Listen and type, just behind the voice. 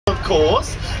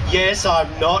course. Yes, I'm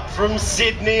not from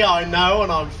Sydney, I know,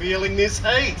 and I'm feeling this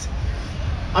heat.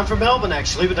 I'm from Melbourne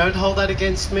actually, but don't hold that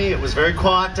against me. It was very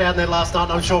quiet down there last night,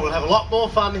 and I'm sure we'll have a lot more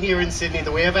fun here in Sydney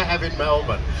than we ever have in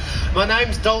Melbourne. My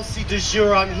name's Dulcie de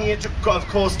Jour. I'm here to, of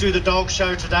course, do the dog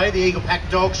show today, the Eagle Pack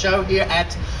Dog Show here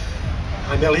at,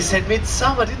 I nearly said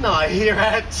Midsummer, didn't I? Here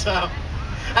at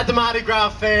the Mardi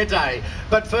Gras Fairday.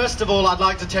 But first of all, I'd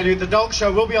like to tell you the dog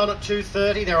show will be on at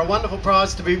 2:30. There are wonderful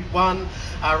prizes to be won.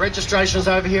 Registrations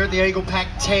over here at the Eagle Pack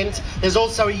tent. There's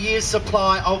also a year's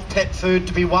supply of pet food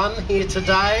to be won here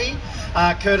today,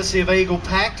 courtesy of Eagle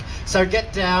Pack. So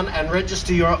get down and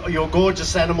register your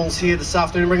gorgeous animals here this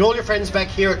afternoon. Bring all your friends back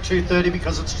here at 2:30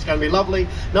 because it's just going to be lovely,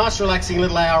 nice relaxing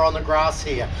little hour on the grass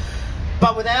here.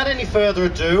 But without any further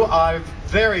ado, I'm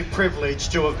very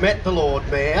privileged to have met the Lord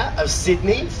Mayor of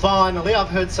Sydney. Finally, I've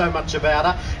heard so much about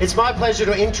her. It's my pleasure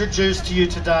to introduce to you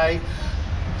today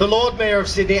the Lord Mayor of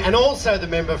Sydney and also the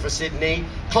member for Sydney,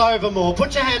 Clover Moore.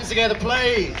 Put your hands together,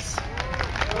 please.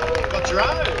 Got your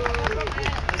own.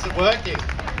 Is it working?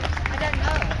 I don't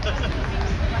know.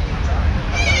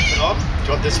 Is it on? Do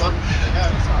you want this one? There you go.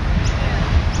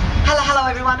 Hello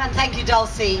everyone, and thank you,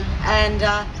 Dulcie, and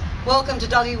welcome to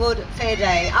Doggywood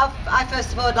Fairday. I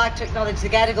first of all would like to acknowledge the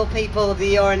Gadigal people of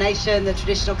the Eora Nation, the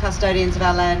traditional custodians of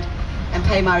our land, and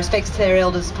pay my respects to their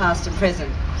elders past and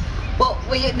present. Well,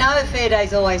 we know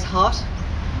Fairday's always hot,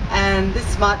 and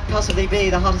this might possibly be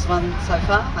the hottest one so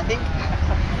far, I think,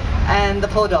 and the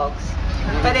poor dogs.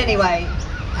 But anyway,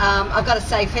 I've got to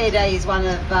say Fairday is one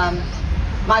of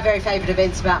my very favourite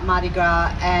events about Mardi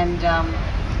Gras, and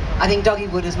I think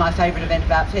Doggywood is my favourite event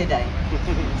about Fairday.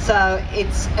 So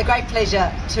it's a great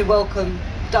pleasure to welcome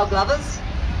dog lovers,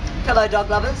 fellow dog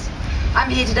lovers. I'm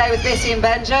here today with Bessie and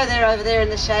Banjo. They're over there in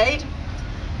the shade.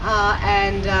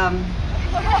 And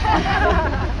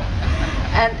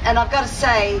I've got to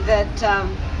say that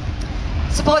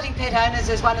supporting pet owners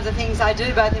is one of the things I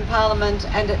do both in Parliament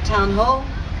and at Town Hall.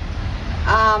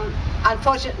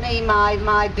 Unfortunately,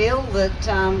 my bill that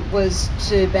was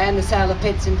to ban the sale of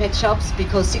pets in pet shops,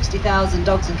 because 60,000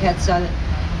 dogs and cats are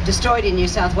destroyed in New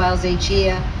South Wales each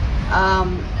year,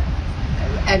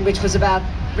 and which was about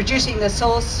reducing the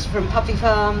source from puppy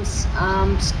farms,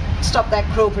 stop that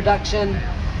cruel production,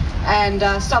 and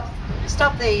stop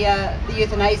the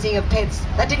euthanasing of pets.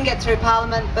 That didn't get through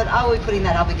Parliament, but I will be putting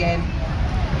that up again.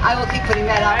 I will keep putting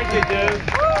that up.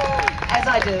 As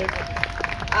I do.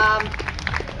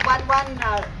 One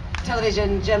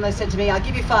television journalist said to me, I'll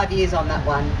give you 5 years on that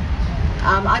one.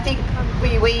 I think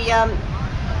we are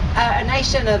a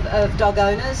nation of dog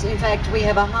owners. In fact, we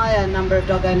have a higher number of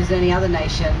dog owners than any other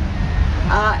nation.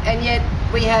 And yet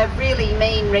we have really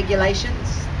mean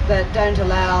regulations that don't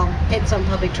allow pets on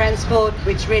public transport,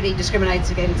 which really discriminates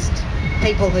against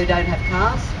people who don't have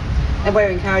cars. And we're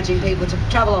encouraging people to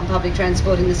travel on public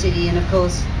transport in the city, and of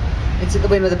course it's at the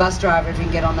whim of the bus driver if we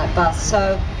can get on that bus.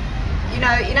 So, you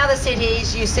know, in other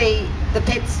cities you see the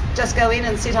pets just go in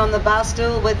and sit on the bar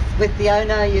stool with the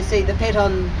owner. You see the pet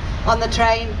on the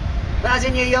train. When I was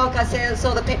in New York, I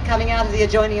saw the pet coming out of the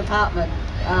adjoining apartment.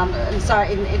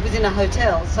 It was in a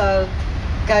hotel, so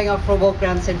going off for a walk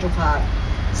around Central Park.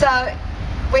 So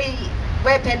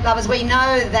we're pet lovers. We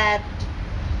know that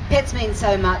pets mean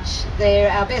so much. They're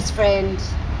our best friend.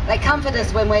 They comfort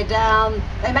us when we're down.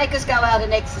 They make us go out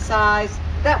and exercise.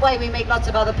 That way we meet lots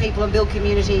of other people and build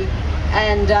community.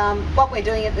 And what we're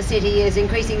doing at the city is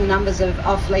increasing the numbers of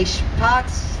off-leash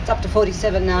parks. It's up to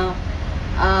 47 now.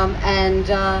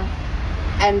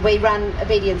 And we run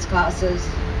obedience classes,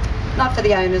 not for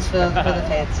the owners, for the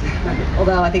pets,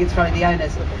 although I think it's probably the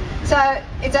owners. So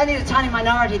it's only the tiny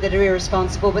minority that are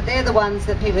irresponsible, but they're the ones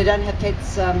that people who don't have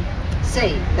pets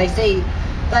see. They see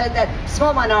that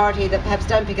small minority that perhaps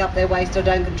don't pick up their waste or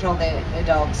don't control their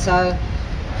dogs. So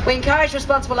we encourage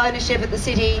responsible ownership at the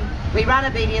city. We run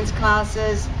obedience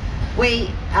classes.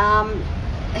 We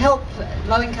help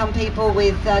low-income people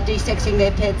with de-sexing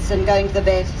their pets and going to the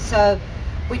vet. So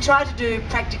we try to do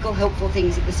practical, helpful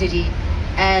things at the city,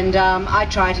 and I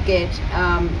try to get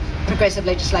progressive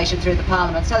legislation through the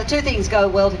Parliament. So the two things go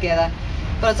well together,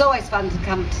 but it's always fun to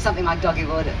come to something like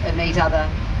Doggywood and meet other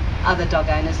dog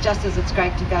owners, just as it's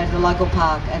great to go to the local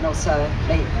park and also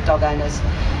meet dog owners.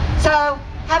 So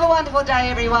have a wonderful day,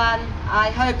 everyone. I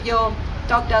hope your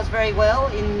dog does very well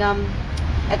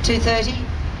at 2:30.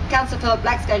 Councillor Philip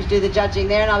Black's going to do the judging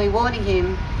there, and I'll be warning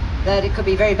him that it could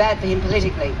be very bad for him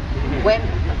politically.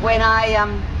 When I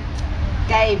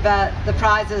gave the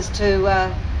prizes to,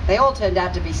 they all turned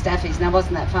out to be staffies. Now,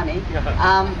 wasn't that funny?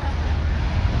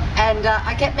 And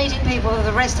I kept meeting people for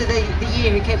the rest of the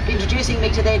year who kept introducing me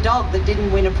to their dog that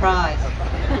didn't win a prize.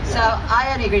 So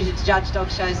I only agree to judge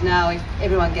dog shows now if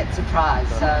everyone gets a prize.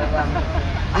 So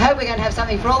I hope we're going to have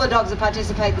something for all the dogs that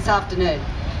participate this afternoon.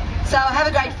 So have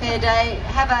a great fair day,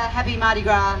 have a happy Mardi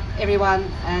Gras, everyone,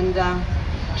 and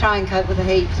try and cope with the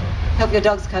heat. Help your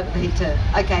dogs cope with the heat too.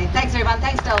 Okay, thanks everyone,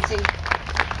 thanks Dulcie.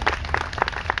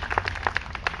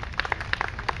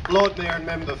 Lord Mayor and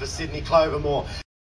Member for Sydney Clovermore.